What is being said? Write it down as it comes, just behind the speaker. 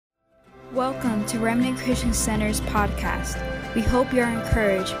Welcome to Remnant Christian Center's podcast. We hope you're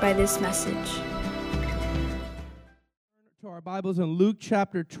encouraged by this message. To our Bibles in Luke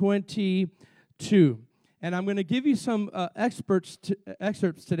chapter 22. And I'm going to give you some excerpts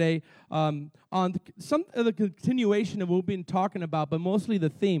today on some of the continuation of what we've been talking about, but mostly the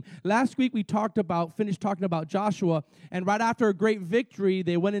theme. Last week we finished talking about Joshua, and right after a great victory,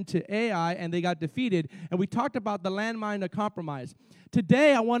 they went into Ai and they got defeated, and we talked about the landmine of compromise.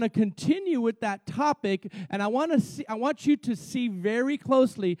 Today I want to continue with that topic, and I want you to see very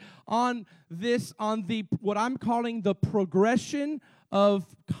closely on what I'm calling the progression of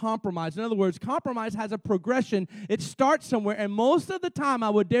compromise. In other words, compromise has a progression. It starts somewhere, and most of the time, I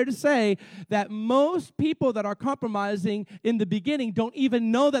would dare to say that most people that are compromising in the beginning don't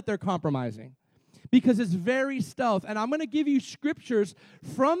even know that they're compromising because it's very stealth. And I'm going to give you scriptures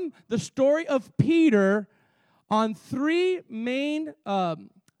from the story of Peter on three main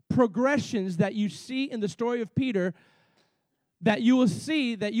progressions that you see in the story of Peter that you will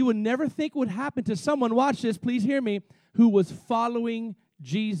see that you would never think would happen to someone, watch this, please hear me, who was following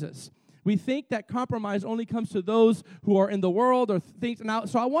Jesus. We think that compromise only comes to those who are in the world or things. Now,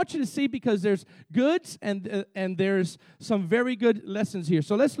 so I want you to see because there's goods and there's some very good lessons here.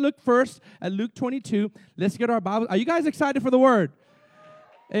 So let's look first at Luke 22. Let's get our Bible. Are you guys excited for the Word?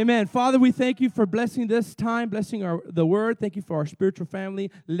 Amen. Father, we thank you for blessing this time, blessing the Word. Thank you for our spiritual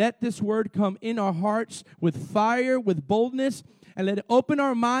family. Let this Word come in our hearts with fire, with boldness, and let it open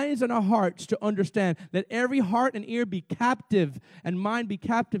our minds and our hearts to understand. Let every heart and ear be captive and mind be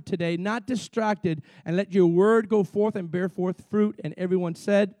captive today, not distracted, and let your Word go forth and bear forth fruit. And everyone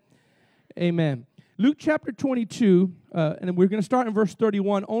said, amen. Luke chapter 22, and we're going to start in verse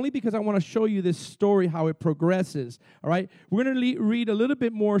 31, only because I want to show you this story, how it progresses, all right? We're going to read a little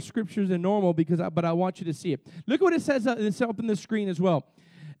bit more scriptures than normal, but I want you to see it. Look what it says, it's up on the screen as well.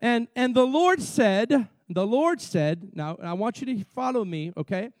 And the Lord said, now I want you to follow me,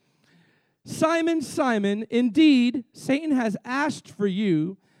 okay? Simon, Simon, indeed, Satan has asked for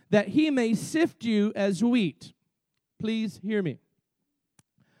you that he may sift you as wheat. Please hear me.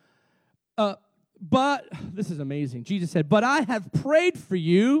 But, this is amazing. Jesus said, but I have prayed for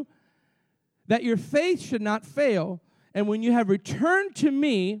you that your faith should not fail, and when you have returned to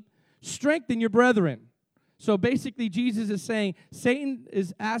me, strengthen your brethren. So basically, Jesus is saying, Satan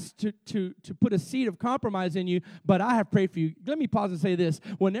is asked to put a seed of compromise in you, but I have prayed for you. Let me pause and say this.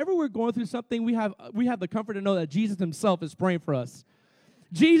 Whenever we're going through something, we have the comfort to know that Jesus himself is praying for us.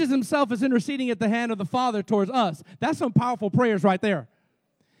 Jesus himself is interceding at the hand of the Father towards us. That's some powerful prayers right there.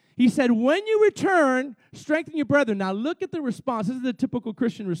 He said, when you return, strengthen your brethren. Now look at the response. This is the typical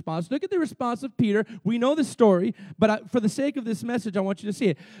Christian response. Look at the response of Peter. We know the story, but for the sake of this message, I want you to see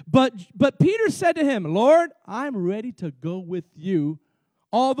it. But Peter said to him, Lord, I'm ready to go with you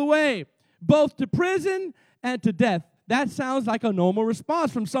all the way, both to prison and to death. That sounds like a normal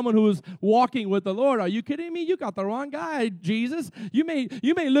response from someone who is walking with the Lord. Are you kidding me? You got the wrong guy, Jesus. You may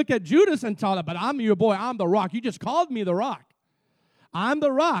look at Judas and tell him, but I'm your boy. I'm the rock. You just called me the rock. I'm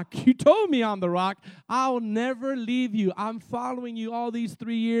the rock. You told me I'm the rock. I'll never leave you. I'm following you all these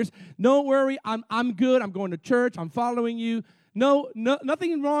 3 years. Don't worry. I'm good. I'm going to church. I'm following you. No,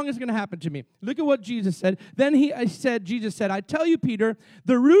 nothing wrong is going to happen to me. Look at what Jesus said. Then Jesus said, I tell you, Peter,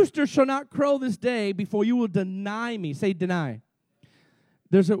 the rooster shall not crow this day before you will deny me. Say deny.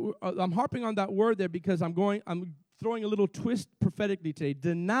 I'm harping on that word there because I'm throwing a little twist prophetically today.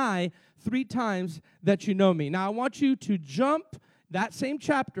 Deny 3 times that you know me. Now, I want you to jump that same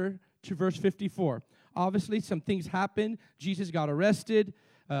chapter to verse 54. Obviously, some things happened. Jesus got arrested.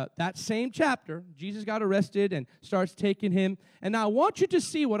 That same chapter, Jesus got arrested and starts taking him. And now I want you to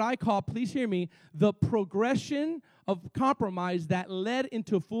see what I call, please hear me, the progression of compromise that led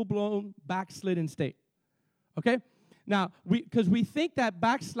into a full-blown backslidden state. Okay? Now, because we think that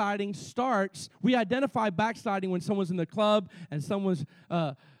backsliding starts, we identify backsliding when someone's in the club and someone's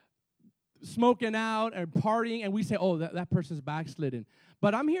smoking out and partying, and we say, oh, that person's backslidden.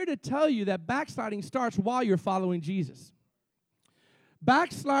 But I'm here to tell you that backsliding starts while you're following Jesus.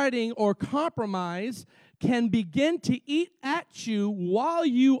 Backsliding or compromise can begin to eat at you while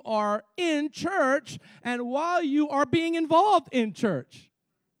you are in church and while you are being involved in church.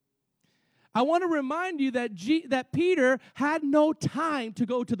 I want to remind you that Peter had no time to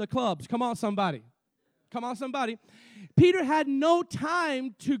go to the clubs. Come on, somebody. Peter had no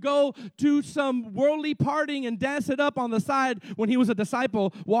time to go to some worldly partying and dance it up on the side when he was a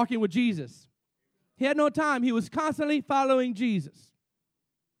disciple walking with Jesus. He had no time. He was constantly following Jesus.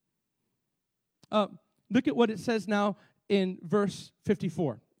 Look at what it says now in verse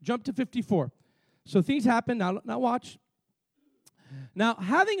 54. Jump to 54. So things happen. Now watch. Now,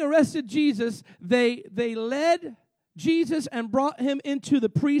 having arrested Jesus, they led Jesus and brought him into the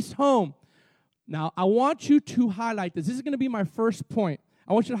priest's home. Now, I want you to highlight this. This is going to be my first point.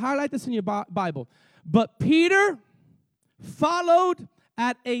 I want you to highlight this in your Bible. But Peter followed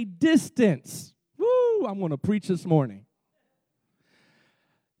at a distance. Woo, I'm going to preach this morning.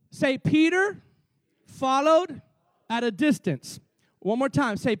 Say, Peter followed at a distance. One more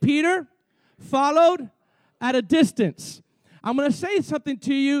time. Say, Peter followed at a distance. I'm going to say something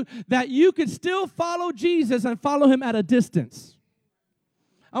to you that you can still follow Jesus and follow him at a distance.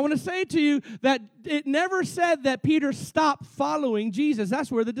 I want to say to you that it never said that Peter stopped following Jesus.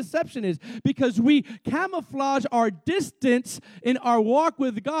 That's where the deception is, because we camouflage our distance in our walk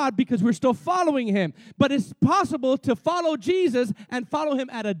with God because we're still following him. But it's possible to follow Jesus and follow him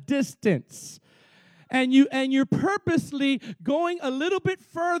at a distance. And you're purposely going a little bit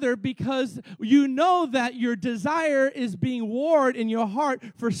further because you know that your desire is being warred in your heart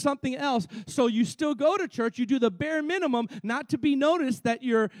for something else. So you still go to church. You do the bare minimum, not to be noticed that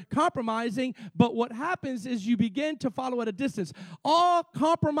you're compromising. But what happens is you begin to follow at a distance. All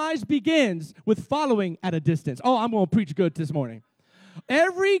compromise begins with following at a distance. Oh, I'm going to preach good this morning.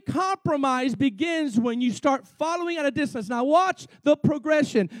 Every compromise begins when you start following at a distance. Now watch the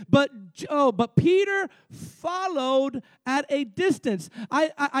progression. But Peter followed at a distance.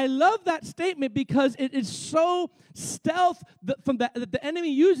 I love that statement because it is so stealth that the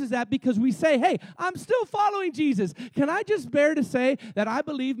enemy uses that because we say, hey, I'm still following Jesus. Can I just bear to say that I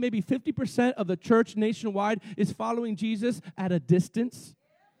believe maybe 50% of the church nationwide is following Jesus at a distance?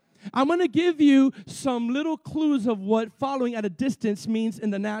 I'm going to give you some little clues of what following at a distance means in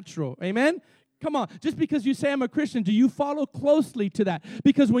the natural. Amen? Come on. Just because you say I'm a Christian, do you follow closely to that?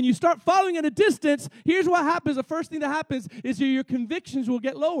 Because when you start following at a distance, here's what happens. The first thing that happens is your convictions will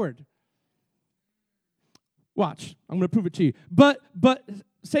get lowered. Watch. I'm going to prove it to you. But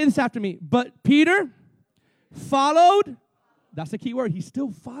say this after me. But Peter followed. That's the key word. He still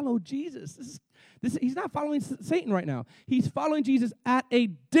followed Jesus. He's not following Satan right now. He's following Jesus at a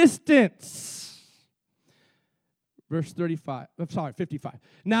distance. Verse 55.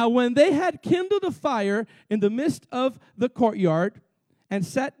 Now, when they had kindled a fire in the midst of the courtyard and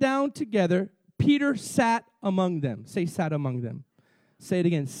sat down together, Peter sat among them. Say, sat among them. Say it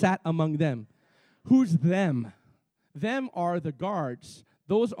again, sat among them. Who's them? Them are the guards.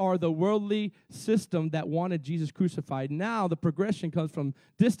 Those are the worldly system that wanted Jesus crucified. Now, the progression comes from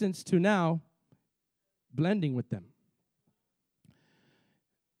distance to now blending with them.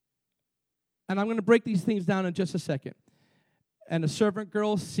 And I'm going to break these things down in just a second. And the servant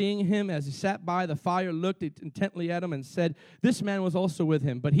girl, seeing him as he sat by the fire, looked intently at him and said, this man was also with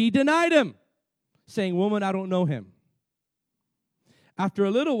him. But he denied him, saying, woman, I don't know him. After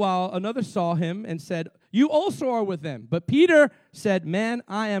a little while, another saw him and said, you also are with them. But Peter said, man,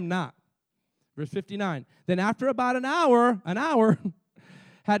 I am not. Verse 59. Then after about an hour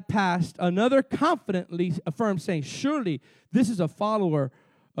had passed, another confidently affirmed, saying, surely this is a follower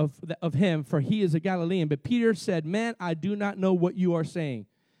of him, for he is a Galilean. But Peter said, man, I do not know what you are saying.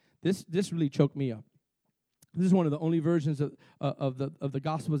 This really choked me up. This is one of the only versions of the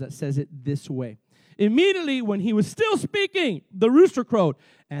Gospels that says it this way. Immediately, when he was still speaking, the rooster crowed,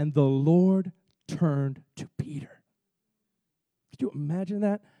 and the Lord turned to Peter. Could you imagine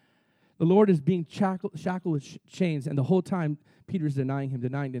that? The Lord is being shackled with chains, and the whole time, Peter's denying him.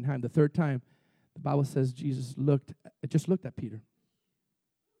 The third time, the Bible says Jesus just looked at Peter,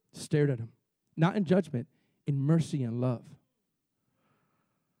 stared at him, not in judgment, in mercy and love.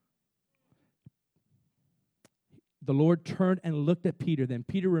 The Lord turned and looked at Peter. Then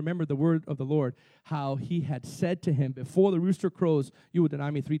Peter remembered the word of the Lord, how he had said to him, before the rooster crows, you will deny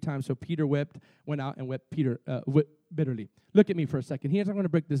me 3 times. So Peter went out and wept bitterly. Look at me for a second. Here's how I'm going to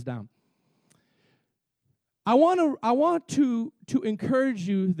break this down. I want to encourage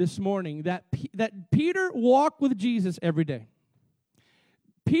you this morning that Peter walked with Jesus every day.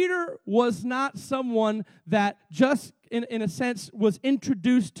 Peter was not someone that just, in a sense, was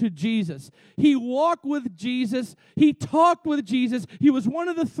introduced to Jesus. He walked with Jesus. He talked with Jesus. He was one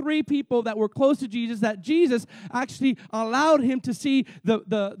of the 3 people that were close to Jesus that Jesus actually allowed him to see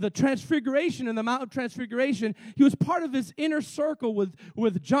the transfiguration in the Mount of Transfiguration. He was part of his inner circle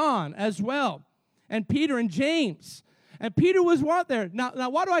with John as well, and Peter and James. And Peter was right there. Now,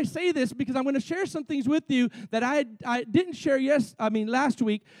 why do I say this? Because I'm going to share some things with you that I didn't share last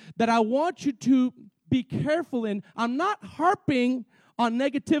week, that I want you to be careful in. I'm not harping on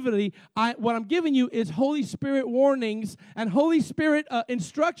negativity. What I'm giving you is Holy Spirit warnings and Holy Spirit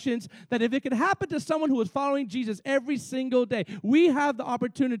instructions that if it could happen to someone who is following Jesus every single day, we have the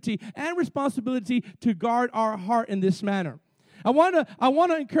opportunity and responsibility to guard our heart in this manner. I want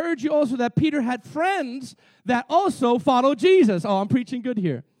to encourage you also that Peter had friends that also followed Jesus. Oh, I'm preaching good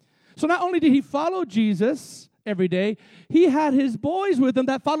here. So not only did he follow Jesus every day, he had his boys with him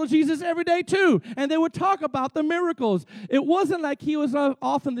that followed Jesus every day too. And they would talk about the miracles. It wasn't like he was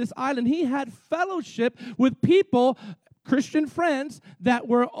off on this island. He had fellowship with people, Christian friends, that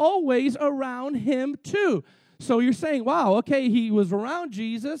were always around him too. So you're saying, wow, okay, he was around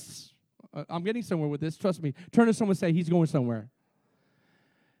Jesus. I'm getting somewhere with this. Trust me. Turn to someone and say, he's going somewhere.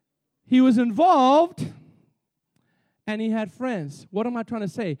 He was involved, and he had friends. What am I trying to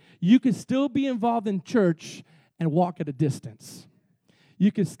say? You can still be involved in church and walk at a distance.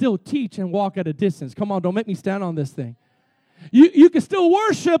 You can still teach and walk at a distance. Come on, don't make me stand on this thing. You can still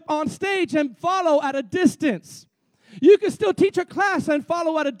worship on stage and follow at a distance. You can still teach a class and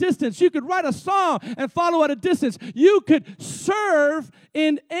follow at a distance. You could write a song and follow at a distance. You could serve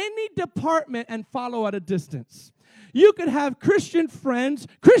in any department and follow at a distance. You could have Christian friends,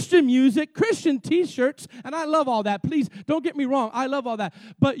 Christian music, Christian t-shirts, and I love all that. Please, don't get me wrong. I love all that.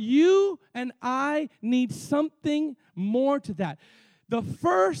 But you and I need something more to that. The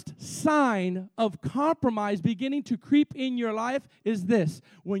first sign of compromise beginning to creep in your life is this: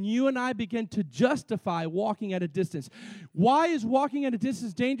 when you and I begin to justify walking at a distance. Why is walking at a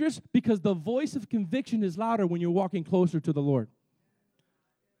distance dangerous? Because the voice of conviction is louder when you're walking closer to the Lord.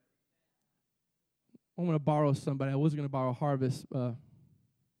 I'm going to borrow somebody. I was going to borrow Harvest. Who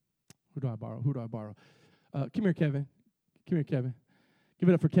do I borrow? Come here, Kevin. Come here, Kevin. Give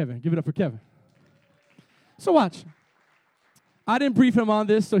it up for Kevin. Give it up for Kevin. So watch. I didn't brief him on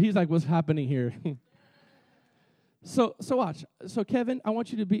this, so he's like, what's happening here? So watch. So Kevin, I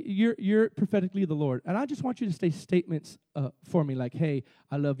want you to be, you're prophetically the Lord. And I just want you to say statements for me like, hey,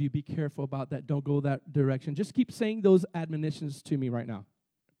 I love you. Be careful about that. Don't go that direction. Just keep saying those admonitions to me right now.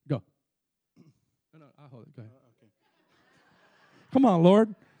 Go. No, I'll hold it. Go ahead. Okay. Come on,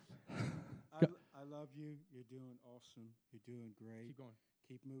 Lord. I love you. You're doing awesome. You're doing great. Keep going.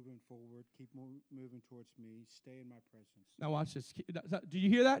 Keep moving forward. Keep moving towards me. Stay in my presence. Now watch this. Do you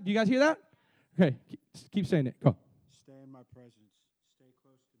hear that? Do you guys hear that? Okay. Keep saying it. Go. Stay in my presence. Stay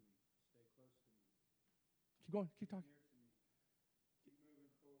close to me. Stay close to me. Keep going. Keep talking. Keep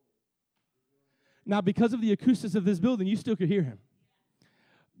moving forward. Now, because of the acoustics of this building, you still could hear him.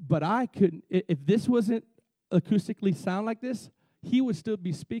 But I couldn't. If this wasn't acoustically sound like this, he would still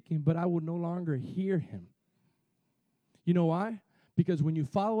be speaking, but I would no longer hear him. You know why? Because when you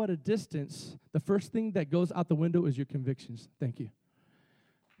follow at a distance, the first thing that goes out the window is your convictions. Thank you.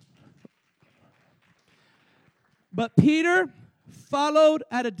 But Peter followed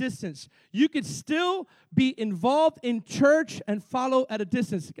at a distance. You could still be involved in church and follow at a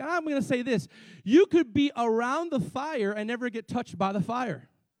distance. I'm going to say this. You could be around the fire and never get touched by the fire.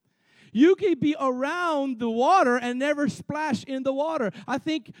 You can be around the water and never splash in the water. I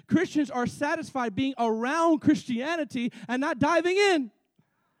think Christians are satisfied being around Christianity and not diving in.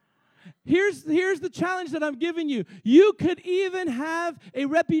 Here's the challenge that I'm giving you. You could even have a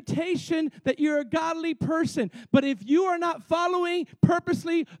reputation that you're a godly person, but if you are not following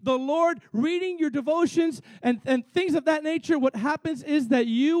purposely the Lord, reading your devotions and things of that nature, what happens is that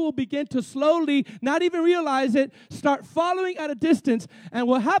you will begin to slowly, not even realize it, start following at a distance. And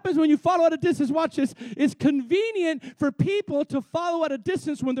what happens when you follow at a distance, watch this, it's convenient for people to follow at a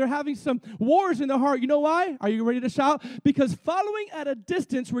distance when they're having some wars in their heart. You know why? Are you ready to shout? Because following at a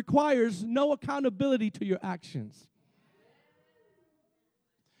distance requires no accountability to your actions.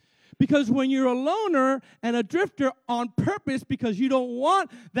 Because when you're a loner and a drifter on purpose because you don't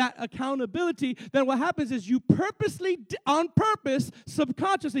want that accountability, then what happens is you purposely, on purpose,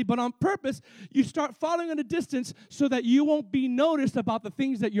 subconsciously, but on purpose, you start following at a distance so that you won't be noticed about the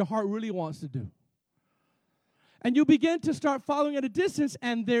things that your heart really wants to do. And you begin to start following at a distance,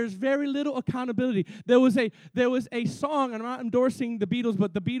 and there's very little accountability. There was a song, and I'm not endorsing the Beatles,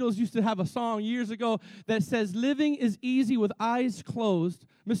 but the Beatles used to have a song years ago that says, living is easy with eyes closed,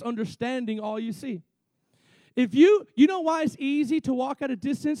 misunderstanding all you see. If you know why it's easy to walk at a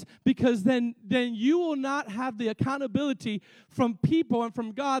distance? Because then you will not have the accountability from people and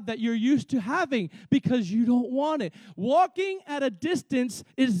from God that you're used to having because you don't want it. Walking at a distance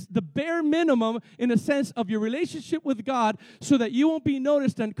is the bare minimum in a sense of your relationship with God so that you won't be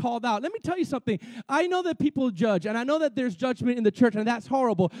noticed and called out. Let me tell you something. I know that people judge, and I know that there's judgment in the church, and that's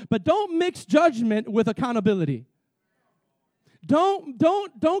horrible, but don't mix judgment with accountability.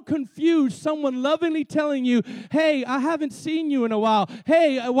 Don't confuse someone lovingly telling you, hey, I haven't seen you in a while.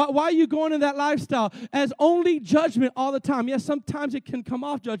 Hey, why are you going in that lifestyle? As only judgment all the time. Yes, sometimes it can come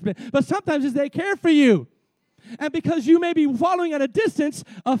off judgment, but sometimes it's they care for you. And because you may be following at a distance,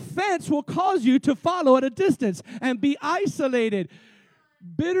 offense will cause you to follow at a distance and be isolated.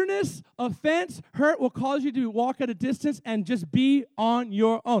 Bitterness, offense, hurt will cause you to walk at a distance and just be on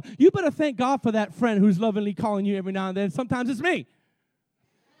your own. You better thank God for that friend who's lovingly calling you every now and then. Sometimes it's me.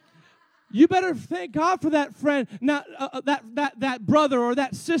 You better thank God for that friend, not that brother or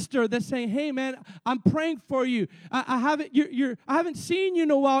that sister that's saying, "Hey, man, I'm praying for you. I haven't seen you in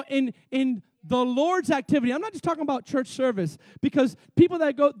a while in the Lord's activity." I'm not just talking about church service, because people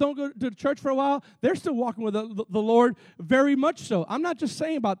that don't go to church for a while, they're still walking with the Lord very much so. I'm not just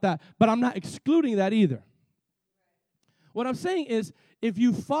saying about that, but I'm not excluding that either. What I'm saying is, if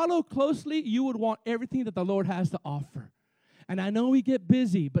you follow closely, you would want everything that the Lord has to offer. And I know we get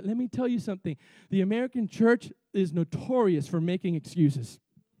busy, but let me tell you something. The American church is notorious for making excuses.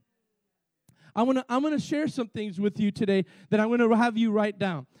 I'm gonna share some things with you today that I'm going to have you write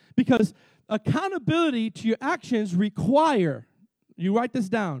down, because accountability to your actions require, you write this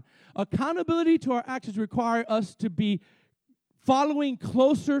down, accountability to our actions require us to be following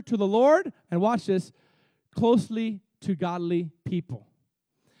closer to the Lord, and watch this, closely to godly people.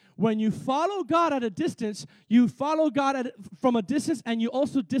 When you follow God at a distance, you follow God from a distance, and you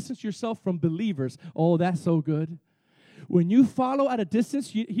also distance yourself from believers. Oh, that's so good. When you follow at a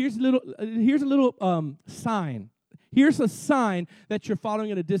distance, here's a little sign. Here's a sign that you're following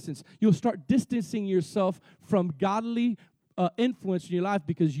at a distance. You'll start distancing yourself from godly influence in your life,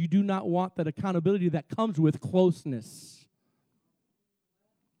 because you do not want that accountability that comes with closeness.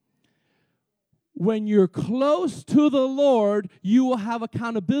 When you're close to the Lord, you will have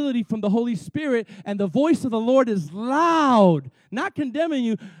accountability from the Holy Spirit, and the voice of the Lord is loud, not condemning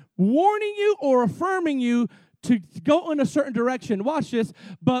you, warning you or affirming you to go in a certain direction. Watch this.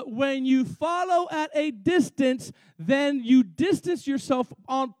 But when you follow at a distance, then you distance yourself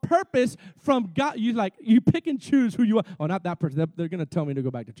on purpose from God. You pick and choose who you are. Oh, not that person. They're going to tell me to go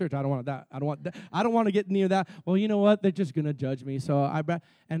back to church. I don't want that. I don't want that. I don't want to get near that. Well, you know what? They're just going to judge me.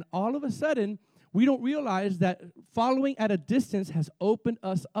 And all of a sudden, we don't realize that following at a distance has opened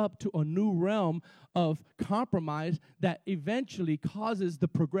us up to a new realm of compromise that eventually causes the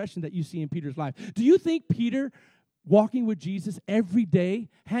progression that you see in Peter's life. Do you think Peter, walking with Jesus every day,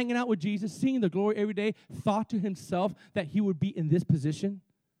 hanging out with Jesus, seeing the glory every day, thought to himself that he would be in this position?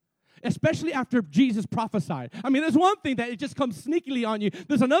 Especially after Jesus prophesied. I mean, there's one thing that it just comes sneakily on you.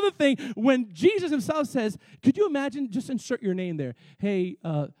 There's another thing when Jesus himself says, could you imagine, just insert your name there. Hey,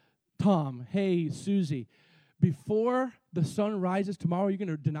 Tom, hey, Susie, before the sun rises tomorrow, you're going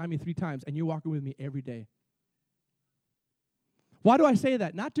to deny me 3 times, and you're walking with me every day. Why do I say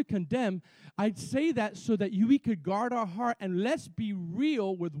that? Not to condemn. I say that so that we could guard our heart, and let's be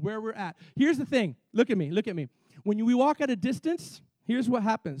real with where we're at. Here's the thing. Look at me. When we walk at a distance, here's what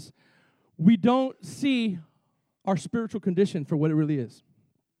happens. We don't see our spiritual condition for what it really is.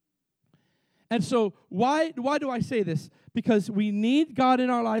 And so why do I say this? Because we need God in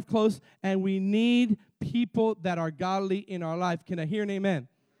our life close, and we need people that are godly in our life. Can I hear an amen?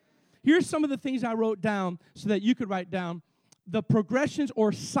 Here's some of the things I wrote down so that you could write down the progressions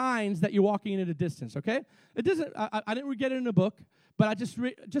or signs that you're walking in at a distance, okay? It doesn't. I didn't get it in a book, but I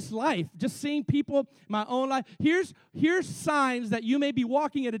just life, just seeing people, my own life. Here's signs that you may be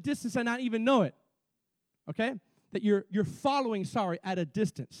walking at a distance and not even know it, okay? That you're following, at a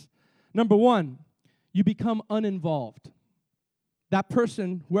distance. Number 1, you become uninvolved. That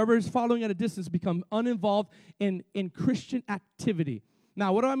person, whoever is following at a distance, become uninvolved in Christian activity.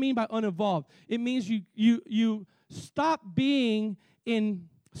 Now, what do I mean by uninvolved? It means you stop being in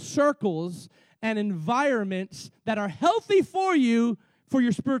circles and environments that are healthy for you for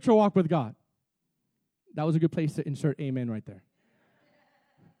your spiritual walk with God. That was a good place to insert amen right there.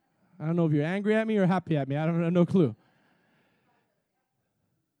 I don't know if you're angry at me or happy at me. I don't have no clue.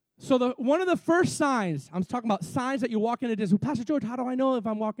 So one of the first signs, I'm talking about signs that you're walking at a distance. Pastor George, how do I know if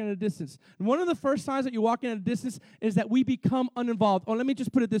I'm walking at a distance? One of the first signs that you're walking at a distance is that we become uninvolved. Or let me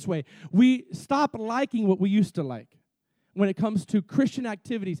just put it this way. We stop liking what we used to like when it comes to Christian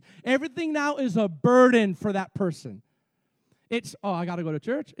activities. Everything now is a burden for that person. It's, I got to go to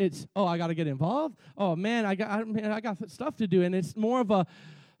church. It's, I got to get involved. Oh, man, I got stuff to do. And it's more of a,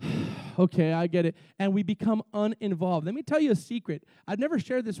 okay, I get it. And we become uninvolved. Let me tell you a secret. I've never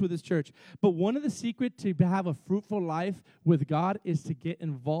shared this with this church, but one of the secrets to have a fruitful life with God is to get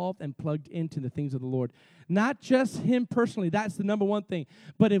involved and plugged into the things of the Lord. Not just Him personally. That's the number one thing.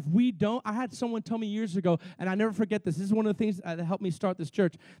 But if we don't, I had someone tell me years ago, and I never forget this. This is one of the things that helped me start this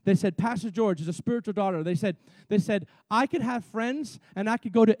church. They said, Pastor George is a spiritual daughter. They said, I could have friends, and I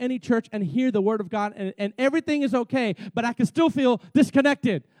could go to any church and hear the Word of God, and everything is okay, but I can still feel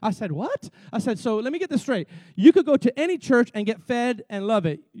disconnected. I said, what? what? I said, so let me get this straight. You could go to any church and get fed and love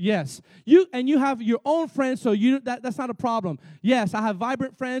it. Yes. You have your own friends, so that's not a problem. Yes, I have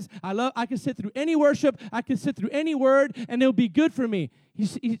vibrant friends. I can sit through any worship. I can sit through any word, and it'll be good for me.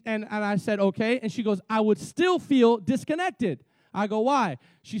 And I said, okay. And she goes, I would still feel disconnected. I go, why?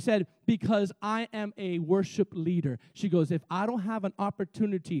 She said, because I am a worship leader. She goes, if I don't have an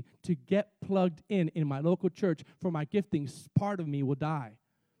opportunity to get plugged in my local church for my giftings, part of me will die.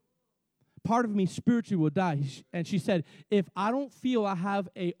 Part of me spiritually will die. And she said, if I don't feel I have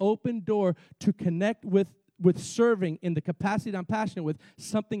an open door to connect with serving in the capacity that I'm passionate with,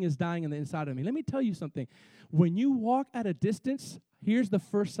 something is dying on the inside of me. Let me tell you something. When you walk at a distance, here's the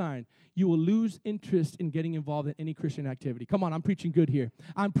first sign. You will lose interest in getting involved in any Christian activity. Come on, I'm preaching good here.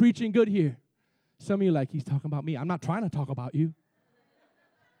 I'm preaching good here. Some of you are like, he's talking about me. I'm not trying to talk about you.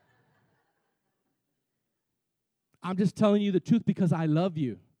 I'm just telling you the truth because I love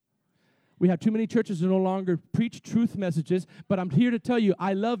you. We have too many churches that no longer preach truth messages, but I'm here to tell you,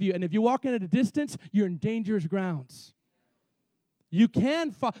 I love you. And if you're walking at a distance, you're in dangerous grounds. You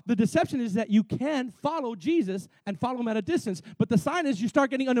can the deception is that you can follow Jesus and follow him at a distance, but the sign is you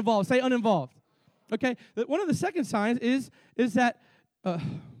start getting uninvolved. Say uninvolved. Okay? One of the second signs is that I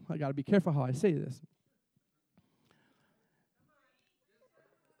got to be careful how I say this.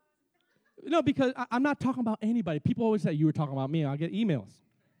 No, because I'm not talking about anybody. People always say, you were talking about me. I'll get emails.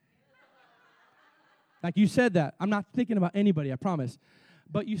 Like you said that. I'm not thinking about anybody, I promise.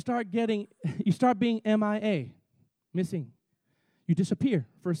 But you start being MIA, missing. You disappear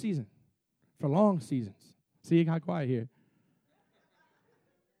for a season, for long seasons. See, it got quiet here.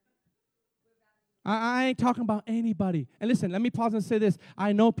 I ain't talking about anybody. And listen, let me pause and say this.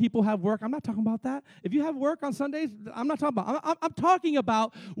 I know people have work. I'm not talking about that. If you have work on Sundays, I'm not talking about. I'm talking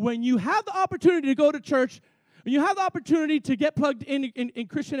about when you have the opportunity to go to church, when you have the opportunity to get plugged in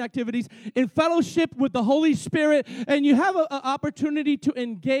Christian activities, in fellowship with the Holy Spirit, and you have an opportunity to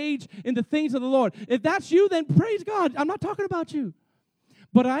engage in the things of the Lord. If that's you, then praise God. I'm not talking about you.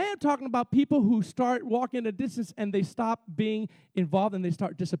 But I am talking about people who start walking a distance and they stop being involved and they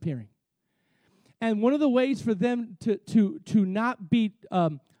start disappearing. And one of the ways for them to not be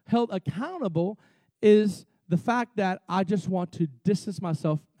held accountable is the fact that I just want to distance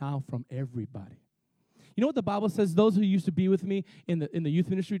myself now from everybody. You know what the Bible says? Those who used to be with me in the youth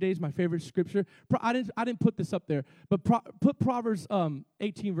ministry days, my favorite scripture. I didn't put this up there, but put Proverbs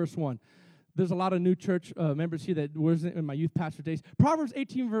 18 verse 1. There's a lot of new church members here that wasn't in my youth pastor days. Proverbs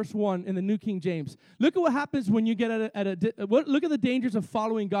 18 verse 1 in the New King James. Look at what happens when you get look at the dangers of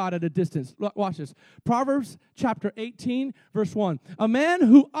following God at a distance. Watch this. Proverbs chapter 18 verse 1. A man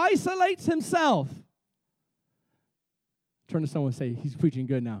who isolates himself. Turn to someone and say, he's preaching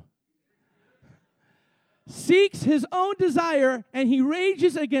good now. Seeks his own desire, and he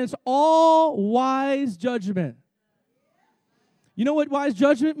rages against all wise judgment. You know what wise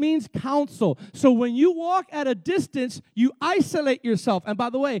judgment means? Counsel. So when you walk at a distance, you isolate yourself. And by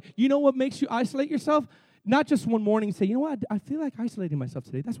the way, you know what makes you isolate yourself? Not just one morning say, you know what, I feel like isolating myself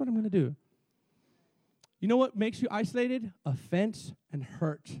today. That's what I'm going to do. You know what makes you isolated? Offense and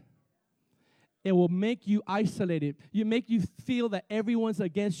hurt. It will make you isolated. You make you feel that everyone's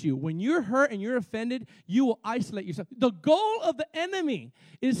against you. When you're hurt and you're offended, you will isolate yourself. The goal of the enemy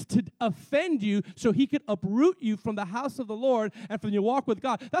is to offend you so he could uproot you from the house of the Lord and from your walk with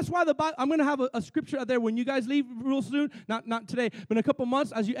God. That's why the Bible, I'm going to have a scripture out there when you guys leave real soon, not today, but in a couple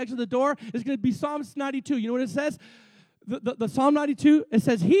months as you exit the door, it's going to be Psalms 92. You know what it says? The Psalm 92, it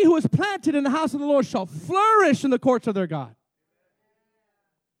says, he who is planted in the house of the Lord shall flourish in the courts of their God.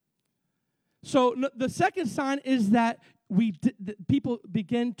 So the second sign is that people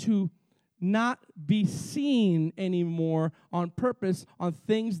begin to not be seen anymore on purpose on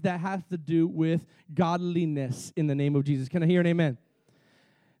things that have to do with godliness in the name of Jesus. Can I hear an amen?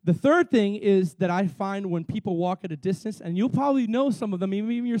 The third thing is that I find when people walk at a distance, and you'll probably know some of them,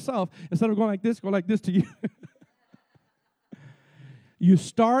 even yourself, instead of going like this, go like this to you. You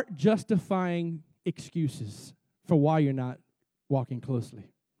start justifying excuses for why you're not walking closely.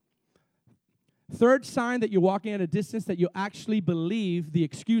 Third sign that you're walking at a distance, that you actually believe the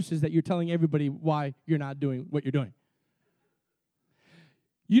excuses that you're telling everybody why you're not doing what you're doing.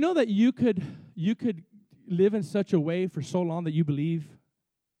 You know that you could live in such a way for so long that you believe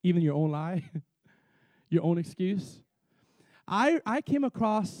even your own lie, your own excuse. I came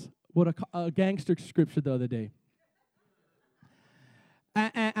across a gangster scripture the other day.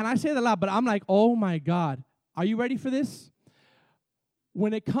 And I say that a lot, but I'm like, oh my God. Are you ready for this?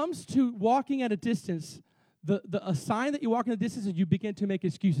 When it comes to walking at a distance, a sign that you're walking at a distance is you begin to make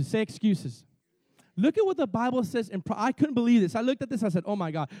excuses. Say excuses. Look at what the Bible says. I couldn't believe this. I looked at this. I said, oh,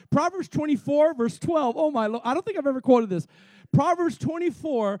 my God. Proverbs 24, verse 12. Oh, my Lord. I don't think I've ever quoted this. Proverbs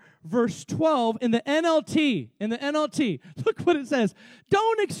 24, verse 12 in the NLT. In the NLT. Look what it says.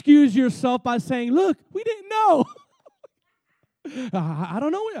 Don't excuse yourself by saying, look, we didn't know. I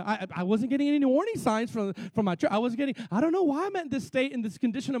don't know. I wasn't getting any warning signs from my church. I don't know why I'm at this state, in this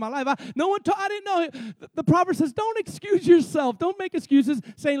condition of my life. I didn't know. The proverb says, don't excuse yourself. Don't make excuses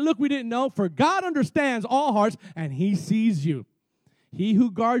saying, look, we didn't know. For God understands all hearts, and he sees you. He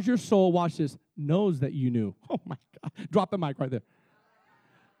who guards your soul, watch this, knows that you knew. Oh, my God. Drop the mic right there.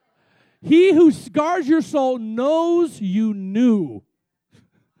 He who guards your soul knows you knew.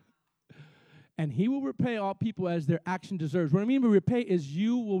 And he will repay all people as their action deserves. What I mean by repay is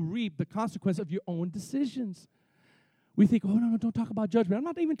you will reap the consequence of your own decisions. We think, oh, no, don't talk about judgment. I'm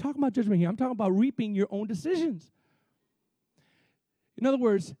not even talking about judgment here. I'm talking about reaping your own decisions. In other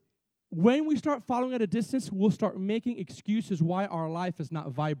words, when we start following at a distance, we'll start making excuses why our life is not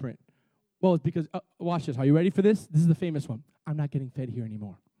vibrant. Well, it's because, watch this. Are you ready for this? This is the famous one. I'm not getting fed here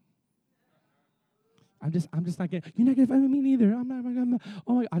anymore. I'm just not getting. You're not getting fed. Me neither. I'm not.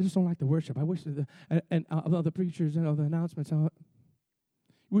 Oh my! I just don't like the worship. I wish the preachers and all the announcements.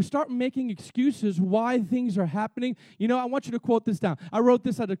 We start making excuses why things are happening. You know, I want you to quote this down. I wrote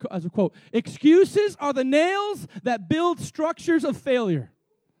this as a quote. Excuses are the nails that build structures of failure.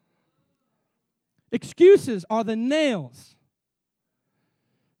 Excuses are the nails.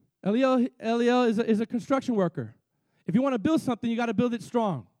 Eliel is a construction worker. If you want to build something, you got to build it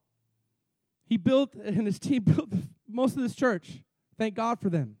strong. He built, and his team built most of this church. Thank God for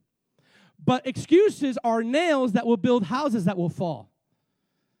them. But excuses are nails that will build houses that will fall.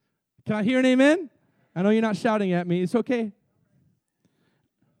 Can I hear an amen? I know you're not shouting at me. It's okay.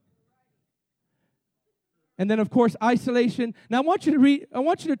 And then, of course, isolation. Now, I want you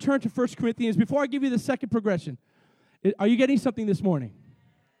to turn to 1 Corinthians before I give you the second progression. Are you getting something this morning?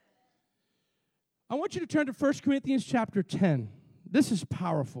 I want you to turn to 1 Corinthians chapter 10. This is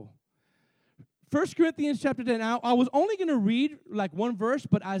powerful. 1 Corinthians chapter 10. Now, I was only going to read like one verse,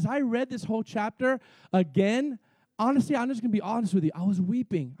 but as I read this whole chapter again, honestly, I'm just going to be honest with you. I was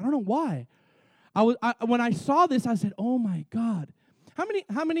weeping. I don't know why. When I saw this, I said, oh, my God.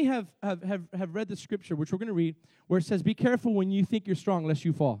 How many have read the scripture, which we're going to read, where it says, be careful when you think you're strong, lest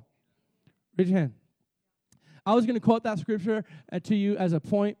you fall? Raise your hand. I was going to quote that scripture to you as a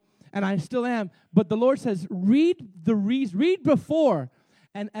point, and I still am. But the Lord says, read before.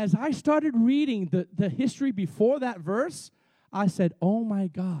 And as I started reading the history before that verse, I said, oh, my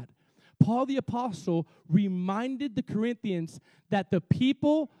God. Paul the Apostle reminded the Corinthians that the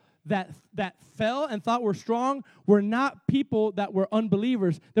people that fell and thought were strong were not people that were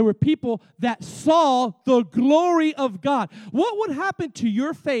unbelievers. They were people that saw the glory of God. What would happen to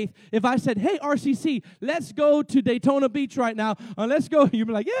your faith if I said, hey, RCC, let's go to Daytona Beach right now, or let's go, you'd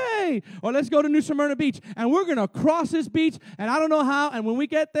be like, yay, or let's go to New Smyrna Beach, and we're going to cross this beach, and I don't know how, and when we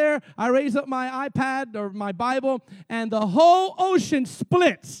get there, I raise up my iPad or my Bible, and the whole ocean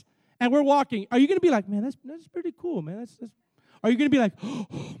splits, and we're walking. Are you going to be like, man, that's pretty cool, man, Are you going to be like, oh,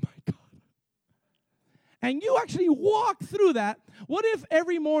 my God? And you actually walk through that. What if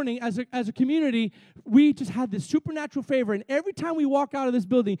every morning as a community, we just had this supernatural favor, and every time we walk out of this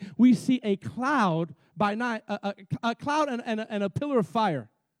building, we see a cloud by night, a cloud and a pillar of fire.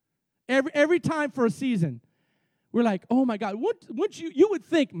 Every time for a season. We're like, oh, my God. Once you would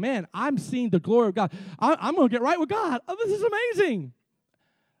think, man, I'm seeing the glory of God. I'm going to get right with God. Oh, this is amazing.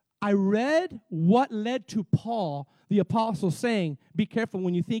 I read what led to Paul, the apostle, saying, be careful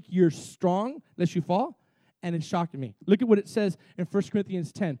when you think you're strong, lest you fall. And it shocked me. Look at what it says in 1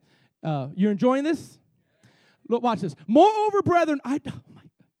 Corinthians 10. You're enjoying this? Look, watch this. Moreover, brethren, I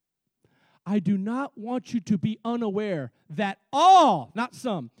do not want you to be unaware that all, not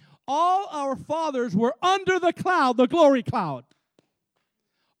some, all our fathers were under the cloud, the glory cloud.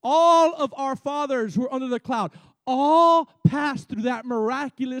 All of our fathers were under the cloud. All passed through that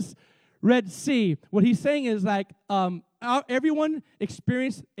miraculous Red Sea. What he's saying is like everyone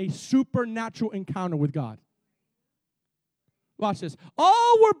experienced a supernatural encounter with God. Watch this.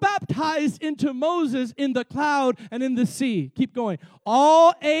 All were baptized into Moses in the cloud and in the sea. Keep going.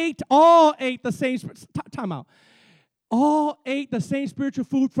 All ate the same. Time out. All ate the same spiritual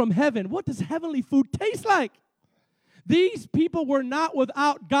food from heaven. What does heavenly food taste like? These people were not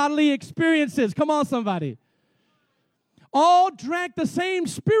without godly experiences. Come on, somebody. All drank the same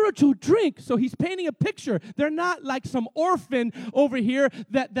spiritual drink. So he's painting a picture. They're not like some orphan over here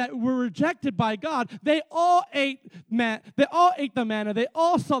that were rejected by God. They all ate the manna. They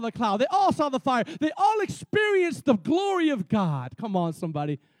all saw the cloud. They all saw the fire. They all experienced the glory of God. Come on,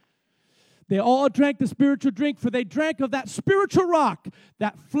 somebody. They all drank the spiritual drink, for they drank of that spiritual rock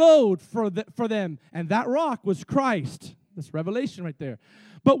that flowed for them. And that rock was Christ. That's revelation right there.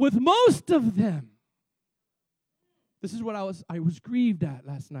 But with most of them, this is what I was grieved at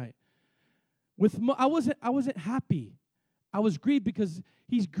last night. I wasn't happy. I was grieved because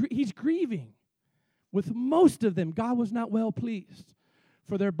he's grieving. With most of them, God was not well pleased,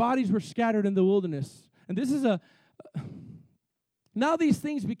 for their bodies were scattered in the wilderness. And this is now these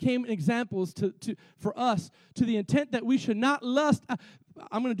things became examples for us, to the intent that we should not lust.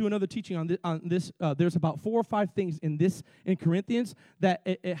 I'm going to do another teaching on this. There's about 4 or 5 things in Corinthians that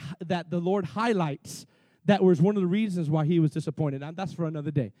that the Lord highlights. That was one of the reasons why he was disappointed. And that's for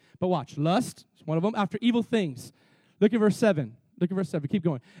another day. But watch. Lust is one of them. After evil things. Look at verse 7. Keep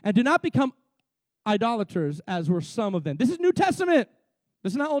going. And do not become idolaters, as were some of them. This is New Testament.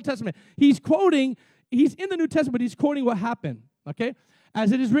 This is not Old Testament. He's in the New Testament, but he's quoting what happened. Okay?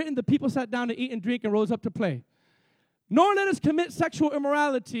 As it is written, the people sat down to eat and drink and rose up to play. Nor let us commit sexual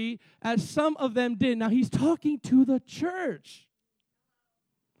immorality, as some of them did. Now, he's talking to the church.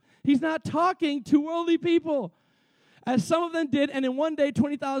 He's not talking to worldly people, as some of them did, and in one day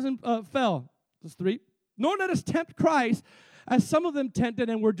 20,000 fell. That's 3. Nor let us tempt Christ, as some of them tempted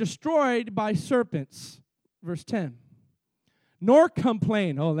and were destroyed by serpents. Verse 10. Nor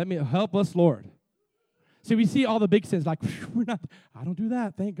complain. Oh, let me help us, Lord. See, we see all the big sins, like, I don't do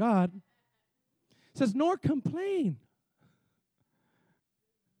that, thank God. It says, nor complain.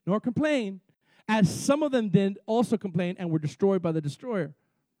 Nor complain, as some of them did also complain and were destroyed by the destroyer.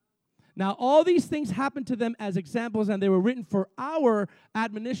 Now, all these things happened to them as examples, and they were written for our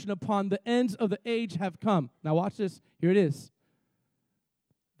admonition upon the ends of the age have come. Now, watch this. Here it is.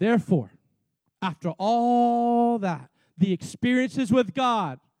 Therefore, after all that, the experiences with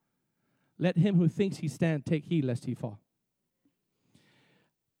God, let him who thinks he stand take heed lest he fall.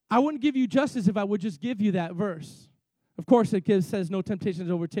 I wouldn't give you justice if I would just give you that verse. Of course, it says no temptation is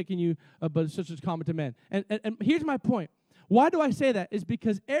overtaking you, but it's just common to men. And here's my point. Why do I say that? Is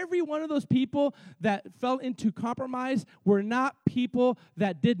because every one of those people that fell into compromise were not people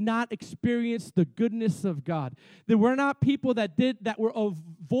that did not experience the goodness of God. They were not people that were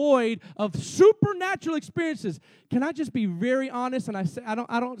void of supernatural experiences. Can I just be very honest? And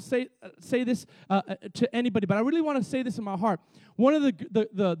I don't say this to anybody, but I really want to say this in my heart. One of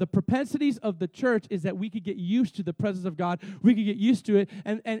the propensities of the church is that we could get used to the presence of God. We could get used to it,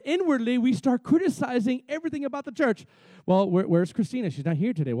 and inwardly we start criticizing everything about the church. Well, where's Christina? She's not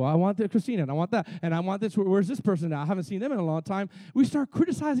here today. Well, I want Christina, and I want that, and I want this. Where's this person now? I haven't seen them in a long time. We start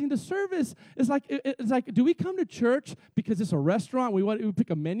criticizing the service. It's like, do we come to church because it's a restaurant? We pick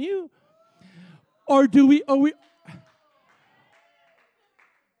a menu, or do we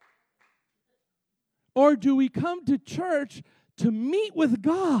come to church to meet with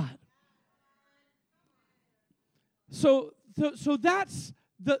God? So that's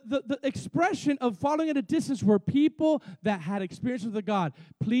the expression of following at a distance were people that had experiences with God.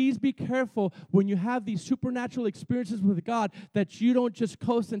 Please be careful when you have these supernatural experiences with God that you don't just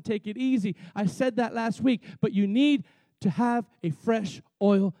coast and take it easy. I said that last week, but you need to have a fresh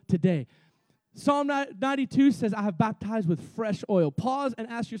oil today. Psalm 92 says, I have baptized with fresh oil. Pause and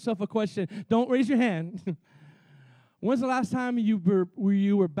ask yourself a question. Don't raise your hand. When's the last time you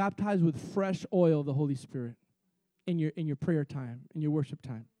were baptized with fresh oil of the Holy Spirit in your prayer time, in your worship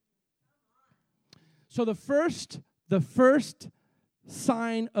time? So the first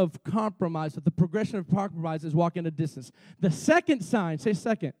sign of compromise, of the progression of compromise, is walking a distance. The second sign, say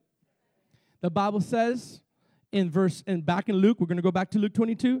second. The Bible says back in Luke, we're going to go back to Luke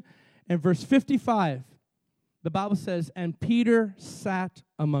 22, and verse 55, the Bible says, and Peter sat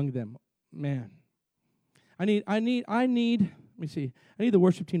among them. Man. I need the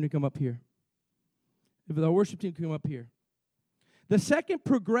worship team to come up here. If the worship team can come up here. The second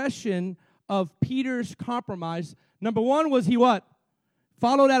progression of Peter's compromise, number 1 was he what?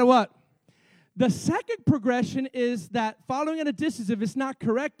 Followed at a what? The second progression is that following at a distance, if it's not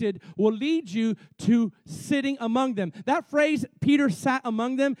corrected, will lead you to sitting among them. That phrase, Peter sat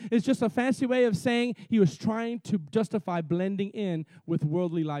among them, is just a fancy way of saying he was trying to justify blending in with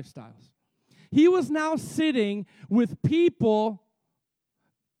worldly lifestyles. He was now sitting with people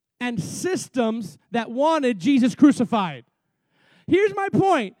and systems that wanted Jesus crucified. Here's my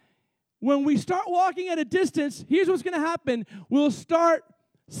point. When we start walking at a distance, here's what's going to happen. We'll start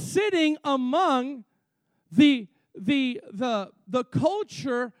sitting among the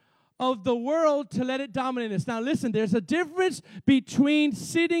culture of the world to let it dominate us. Now listen, there's a difference between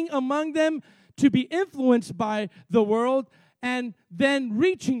sitting among them to be influenced by the world and then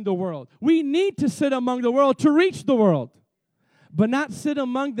reaching the world. We need to sit among the world to reach the world. but not sit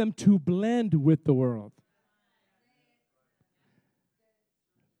among them to blend with the world.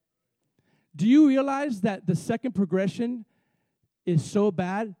 Do you realize that the second progression is so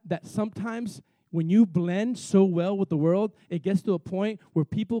bad that sometimes when you blend so well with the world, it gets to a point where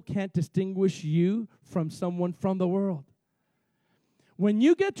people can't distinguish you from someone from the world? When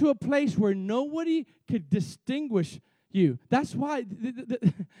you get to a place where nobody could distinguish you, that's why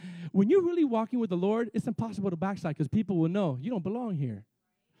when you're really walking with the Lord, it's impossible to backslide because people will know you don't belong here.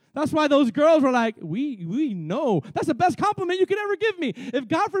 That's why those girls were like, we know. That's the best compliment you could ever give me. If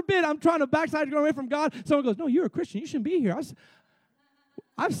God forbid I'm trying to backslide, go away from God, someone goes, no, you're a Christian. You shouldn't be here.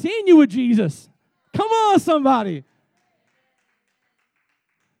 I've seen you with Jesus. Come on, somebody.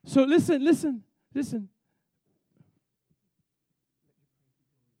 So listen.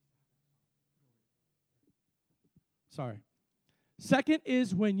 Sorry. Second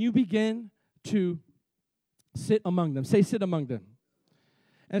is when you begin to sit among them. Say, sit among them.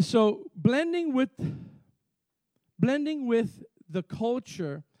 And so blending with the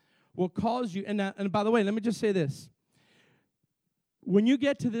culture will cause you, and by the way, let me just say this. When you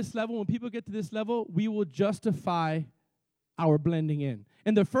get to this level, when people get to this level, we will justify our blending in.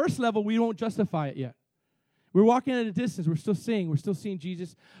 In the first level, we won't justify it yet. We're walking at a distance. We're still seeing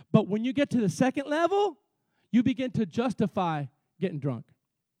Jesus. But when you get to the second level, you begin to justify getting drunk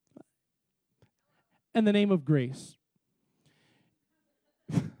in the name of grace.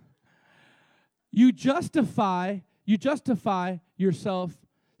 You justify yourself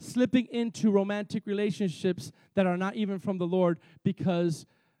slipping into romantic relationships that are not even from the Lord because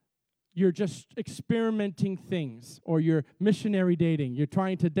you're just experimenting things, or you're missionary dating. You're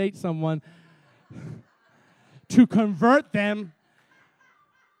trying to date someone to convert them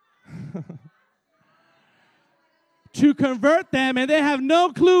and they have no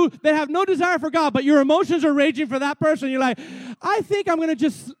clue, they have no desire for God, but your emotions are raging for that person. You're like, I think I'm going to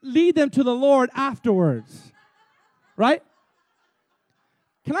just lead them to the Lord afterwards. Right?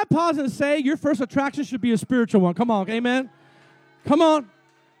 Can I pause and say your first attraction should be a spiritual one? Come on, amen? Come on.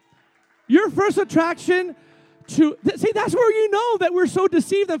 Your first attraction see, that's where you know that we're so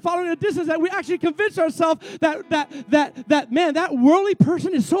deceived and following a distance that we actually convince ourselves that man, that worldly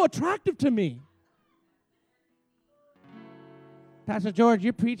person is so attractive to me. Pastor George,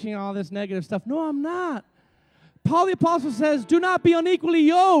 you're preaching all this negative stuff. No, I'm not. Paul the Apostle says, do not be unequally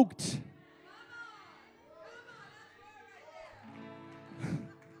yoked.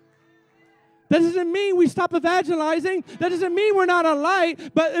 That doesn't mean we stop evangelizing. That doesn't mean we're not a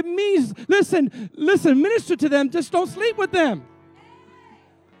light. But it means, listen, minister to them. Just don't sleep with them.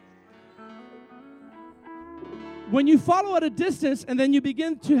 When you follow at a distance and then you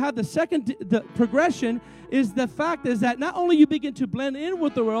begin to have the progression is that not only you begin to blend in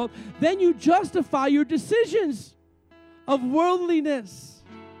with the world, then you justify your decisions of worldliness.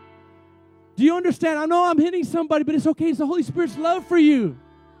 Do you understand? I know I'm hitting somebody, but it's okay. It's the Holy Spirit's love for you.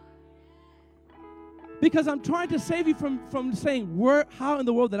 Because I'm trying to save you from saying, how in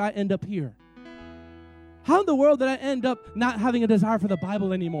the world did I end up here? How in the world did I end up not having a desire for the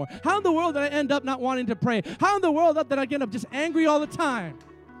Bible anymore? How in the world did I end up not wanting to pray? How in the world did I end up just angry all the time?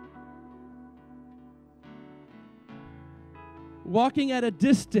 Walking at a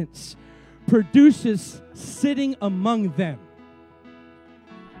distance produces sitting among them.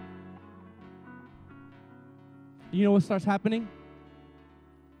 You know what starts happening?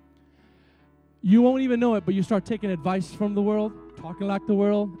 You won't even know it, but you start taking advice from the world, talking like the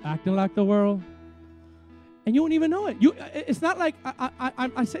world, acting like the world, and you won't even know it. It's not like,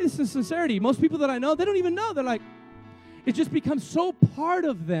 I say this in sincerity. Most people that I know, they don't even know. They're like, it just becomes so part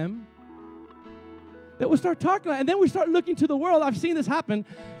of them that we start talking, and then we start looking to the world. I've seen this happen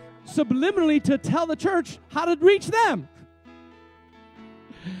subliminally to tell the church how to reach them.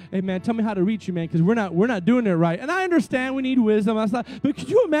 Hey, man, tell me how to reach you, man, because we're not doing it right. And I understand we need wisdom. But could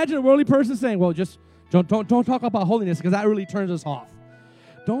you imagine a worldly person saying, well, just don't talk about holiness because that really turns us off.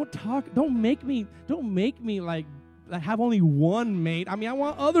 Don't make me like have only one mate. I mean, I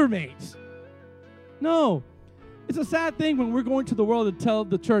want other mates. No. It's a sad thing when we're going to the world to tell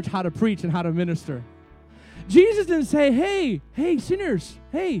the church how to preach and how to minister. Jesus didn't say, hey, sinners,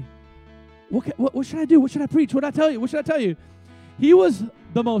 hey, what should I do? What should I preach? What should I tell you? He was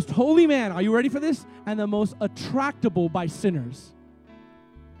the most holy man. Are you ready for this? And the most attractable by sinners.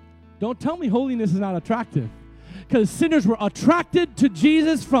 Don't tell me holiness is not attractive. Because sinners were attracted to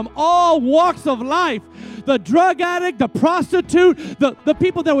Jesus from all walks of life. The drug addict, the prostitute, the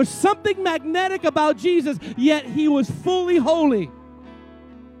people, there was something magnetic about Jesus, yet he was fully holy.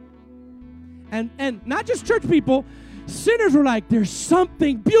 And not just church people, sinners were like, there's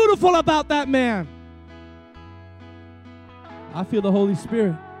something beautiful about that man. I feel the Holy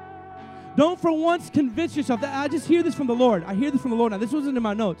Spirit. Don't for once convince yourself that I just hear this from the Lord. I hear this from the Lord. Now, this wasn't in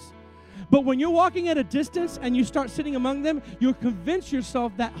my notes. But when you're walking at a distance and you start sitting among them, you'll convince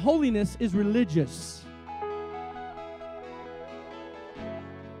yourself that holiness is religious.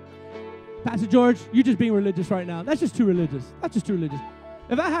 Pastor George, you're just being religious right now. That's just too religious. That's just too religious.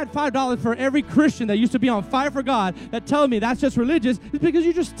 If I had $5 for every Christian that used to be on fire for God that tell me that's just religious, it's because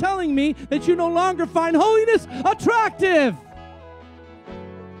you're just telling me that you no longer find holiness attractive.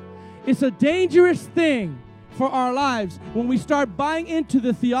 It's a dangerous thing for our lives when we start buying into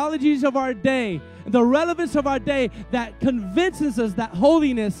the theologies of our day, the relevance of our day that convinces us that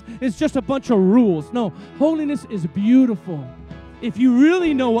holiness is just a bunch of rules. No, holiness is beautiful if you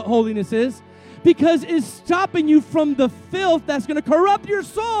really know what holiness is, because it's stopping you from the filth that's going to corrupt your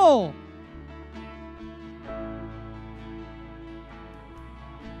soul.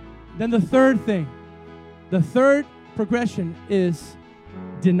 Then the third thing, the third progression is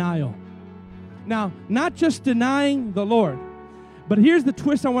denial. Now, not just denying the Lord, but here's the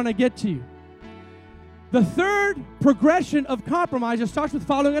twist I want to get to you. The third progression of compromise, it starts with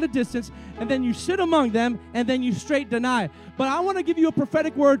following at a distance, and then you sit among them, and then you straight deny. But I want to give you a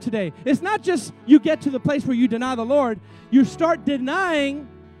prophetic word today. It's not just you get to the place where you deny the Lord. You start denying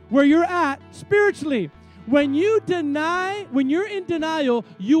where you're at spiritually. When you're in denial,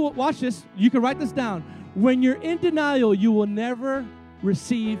 you will, watch this, you can write this down. When you're in denial, you will never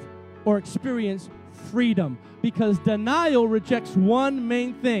receive or experience freedom, because denial rejects one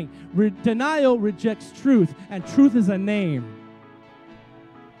main thing. Denial rejects truth, and truth is a name.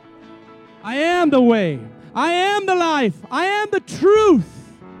 I am the way. I am the life. I am the truth.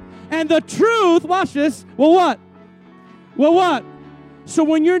 And the truth, watch this, will what? Will what? So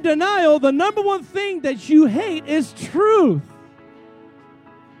when you're in denial, the number one thing that you hate is truth.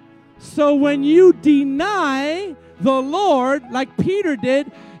 So when you deny the Lord, like Peter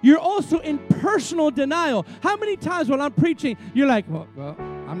did, you're also in personal denial. How many times when I'm preaching, you're like, well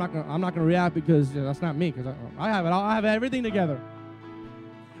I'm not gonna react because that's not me, because I have it all. I have everything together.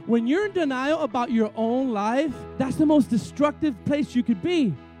 When you're in denial about your own life, that's the most destructive place you could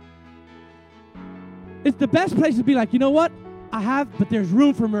be. It's the best place to be like, you know what? I have, but there's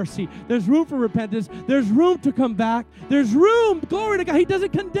room for mercy. There's room for repentance. There's room to come back. There's room. Glory to God. He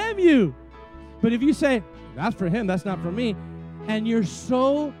doesn't condemn you. But if you say, that's for him, that's not for me, and you're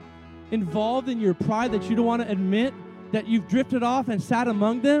so involved in your pride that you don't want to admit that you've drifted off and sat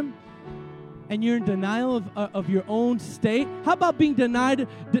among them, and you're in denial of your own state. How about being denial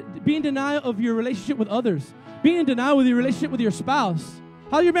of your relationship with others? Being in denial with your relationship with your spouse.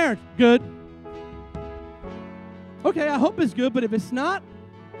 How's your marriage? Good. Okay, I hope it's good, but if it's not,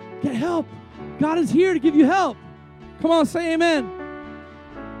 get help. God is here to give you help. Come on, say amen.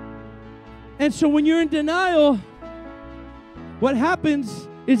 And so when you're in denial, what happens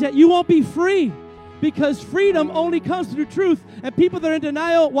is that you won't be free, because freedom only comes through truth. And people that are in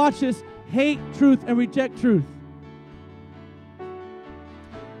denial, watch this, hate truth and reject truth.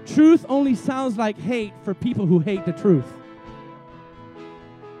 Truth only sounds like hate for people who hate the truth.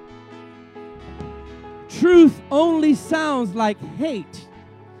 Truth only sounds like hate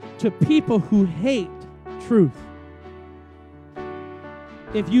to people who hate truth.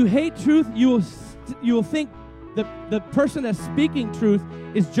 If you hate truth, you will think the person that's speaking truth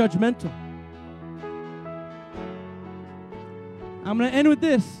is judgmental. I'm going to end with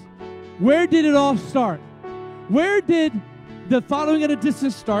this. Where did it all start? Where did the following at a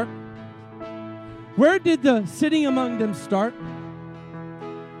distance start? Where did the sitting among them start?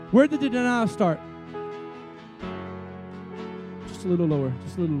 Where did the denial start? Just a little lower,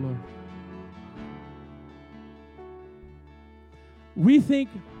 just a little lower. We think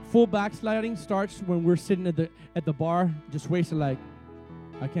full backsliding starts when we're sitting at the bar, just wasted, like,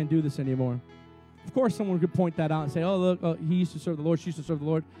 I can't do this anymore. Of course, someone could point that out and say, oh, look, he used to serve the Lord, she used to serve the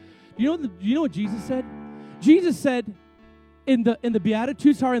Lord. Do you know what Jesus said? Jesus said in the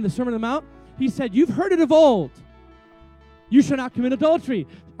Beatitudes, in the Sermon on the Mount, he said, you've heard it of old. You shall not commit adultery.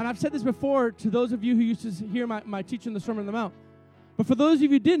 And I've said this before to those of you who used to hear my teaching in the Sermon on the Mount. But for those of you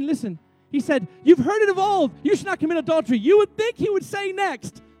who didn't listen, he said, you've heard it of old. You should not commit adultery. You would think he would say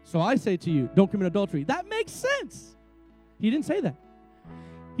next, so I say to you, don't commit adultery. That makes sense. He didn't say that.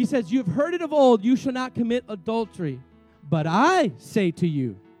 He says, you've heard it of old. You shall not commit adultery. But I say to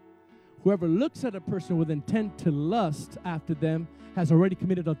you, whoever looks at a person with intent to lust after them has already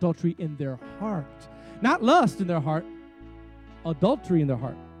committed adultery in their heart. Not lust in their heart, adultery in their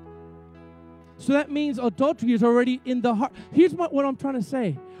heart. So that means adultery is already in the heart. Here's what I'm trying to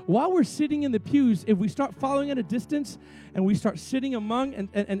say. While we're sitting in the pews, if we start following at a distance and we start sitting among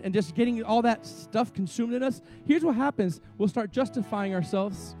and just getting all that stuff consumed in us, here's what happens. We'll start justifying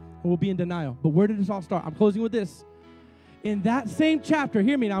ourselves and we'll be in denial. But where did this all start? I'm closing with this. In that same chapter,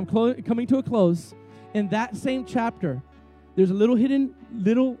 hear me now, I'm coming to a close. In that same chapter, there's a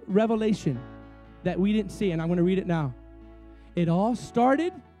little revelation that we didn't see, and I'm going to read it now. It all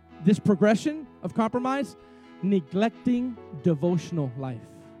started, this progression of compromise, neglecting devotional life,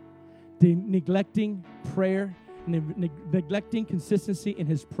 neglecting prayer, neglecting consistency in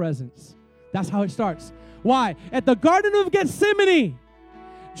his presence. That's how it starts. Why? At the Garden of Gethsemane,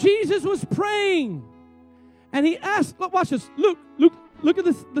 Jesus was praying, and he asked, look, watch this. Look at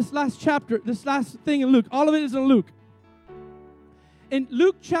this last chapter, this last thing in Luke. All of it is in Luke. In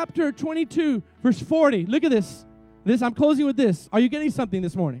Luke chapter 22, verse 40, look at this. I'm closing with this. Are you getting something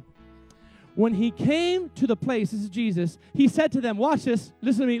this morning? When he came to the place, this is Jesus, he said to them, watch this,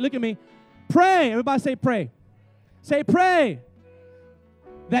 listen to me, look at me. Pray. Everybody say pray. Say pray.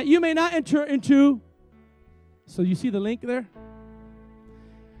 That you may not enter into, so you see the link there?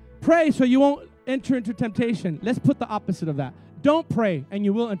 Pray so you won't enter into temptation. Let's put the opposite of that. Don't pray and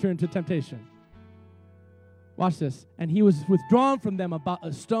you will enter into temptation. Watch this. And he was withdrawn from them about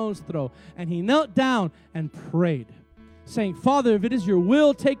a stone's throw. And he knelt down and prayed, saying, Father, if it is your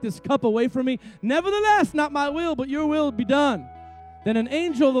will, take this cup away from me. Nevertheless, not my will, but your will be done. Then an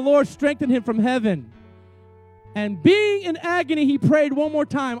angel of the Lord strengthened him from heaven. And being in agony, he prayed one more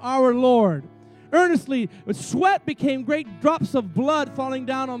time, Our Lord. Earnestly, with sweat became great drops of blood falling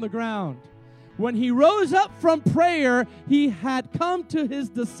down on the ground. When he rose up from prayer, he had come to his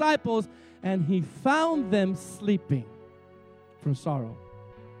disciples, and he found them sleeping from sorrow.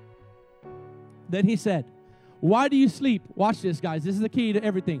 Then he said, Why do you sleep? Watch this, guys. This is the key to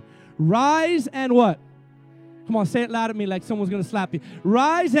everything. Rise and what? Come on, say it loud at me like someone's going to slap you.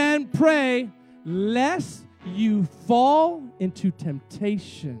 Rise and pray, lest you fall into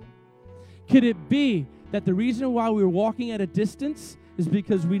temptation. Could it be that the reason why we were walking at a distance is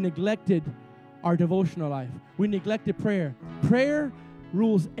because we neglected our devotional life? We neglected prayer. Prayer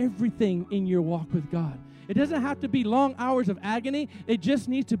rules everything in your walk with God. It doesn't have to be long hours of agony. It just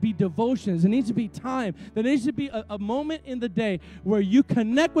needs to be devotions. It needs to be time. There needs to be a moment in the day where you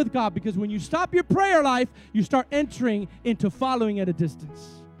connect with God, because when you stop your prayer life, you start entering into following at a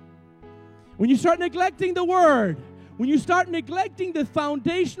distance. When you start neglecting the Word, when you start neglecting the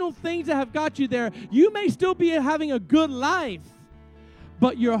foundational things that have got you there, you may still be having a good life,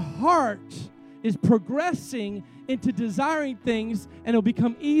 but your heart is progressing into desiring things, and it'll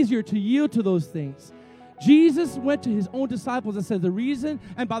become easier to yield to those things. Jesus went to his own disciples and said the reason,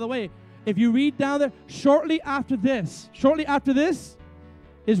 and by the way, if you read down there, shortly after this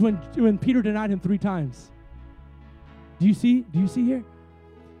is when Peter denied him 3 times. Do you see here?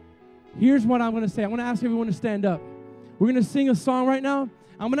 Here's what I'm going to say. I'm going to ask everyone to stand up. We're going to sing a song right now.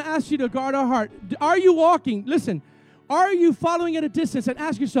 I'm going to ask you to guard our heart. Are you walking? Listen, are you following at a distance? And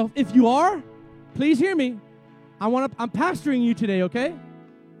ask yourself, if you are, please hear me. I'm pastoring you today, okay?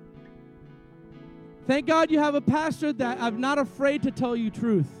 Thank God you have a pastor that I'm not afraid to tell you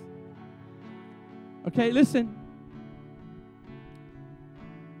truth. Okay, listen.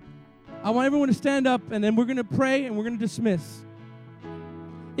 I want everyone to stand up, and then we're going to pray, and we're going to dismiss.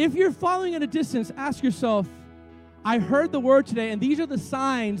 If you're following at a distance, ask yourself, I heard the word today, and these are the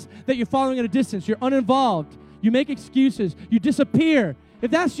signs that you're following at a distance. You're uninvolved. You make excuses. You disappear.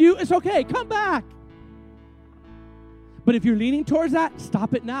 If that's you, it's okay. Come back. But if you're leaning towards that,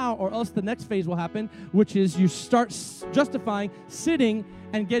 stop it now, or else the next phase will happen, which is you start justifying, sitting,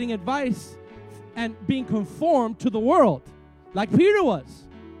 and getting advice and being conformed to the world, like Peter was.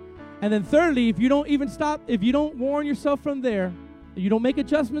 And then thirdly, if you don't even stop, if you don't warn yourself from there, if you don't make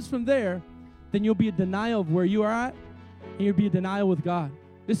adjustments from there, then you'll be a denial of where you are at, and you'll be a denial with God.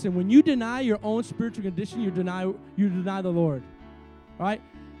 Listen, when you deny your own spiritual condition, you deny the Lord. All right?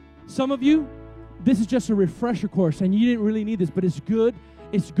 Some of you, this is just a refresher course, and you didn't really need this, but it's good.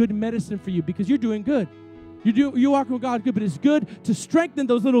 It's good medicine for you because you're doing good. You're walking with God good, but it's good to strengthen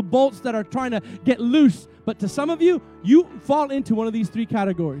those little bolts that are trying to get loose. But to some of you, you fall into one of these 3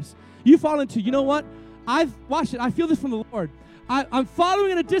 categories. You fall into, you know what? Watch it. I feel this from the Lord. I'm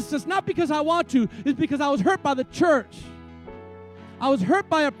following at a distance, not because I want to. It's because I was hurt by the church. I was hurt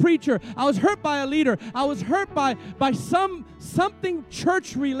by a preacher. I was hurt by a leader. I was hurt by something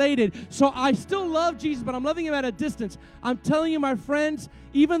church related. So I still love Jesus, but I'm loving him at a distance. I'm telling you, my friends,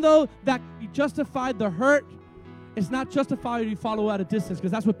 even though that justified the hurt, it's not justified you follow at a distance,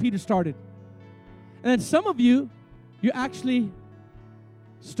 because that's what Peter started. And then some of you, you're actually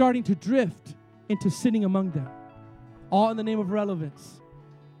starting to drift into sitting among them. All in the name of relevance.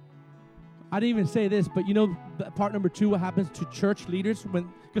 I didn't even say this, but you know part number 2, what happens to church leaders?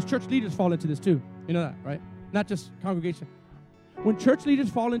 Because church leaders fall into this too. You know that, right? Not just congregation. When church leaders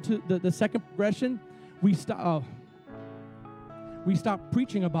fall into the second progression, we stop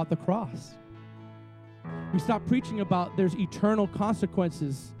preaching about the cross. We stop preaching about there's eternal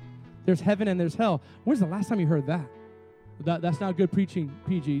consequences. There's heaven and there's hell. When's the last time you heard that? That's not good preaching,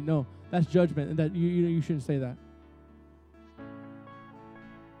 PG. No, that's judgment, and that you shouldn't say that.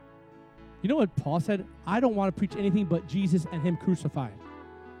 You know what Paul said? I don't want to preach anything but Jesus and Him crucified.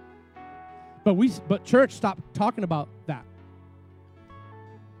 But church, stop talking about that.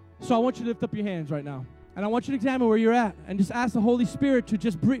 So I want you to lift up your hands right now. And I want you to examine where you're at and just ask the Holy Spirit to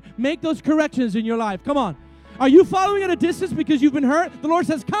just make those corrections in your life. Come on. Are you following at a distance because you've been hurt? The Lord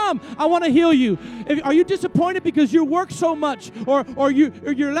says, come, I want to heal you. Are you disappointed because you work so much or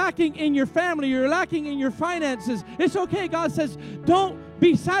you're lacking in your family, you're lacking in your finances? It's okay. God says, don't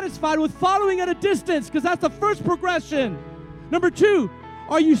be satisfied with following at a distance, because that's the first progression. Number 2,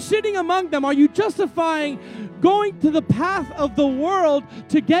 are you sitting among them? Are you justifying going to the path of the world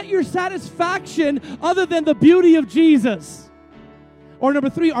to get your satisfaction other than the beauty of Jesus? Or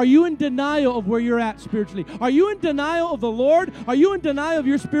number 3, are you in denial of where you're at spiritually? Are you in denial of the Lord? Are you in denial of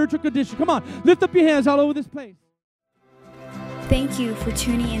your spiritual condition? Come on, lift up your hands all over this place. Thank you for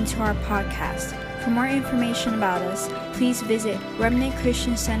tuning into our podcast. For more information about us, please visit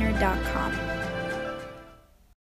remnantchristiancenter.com.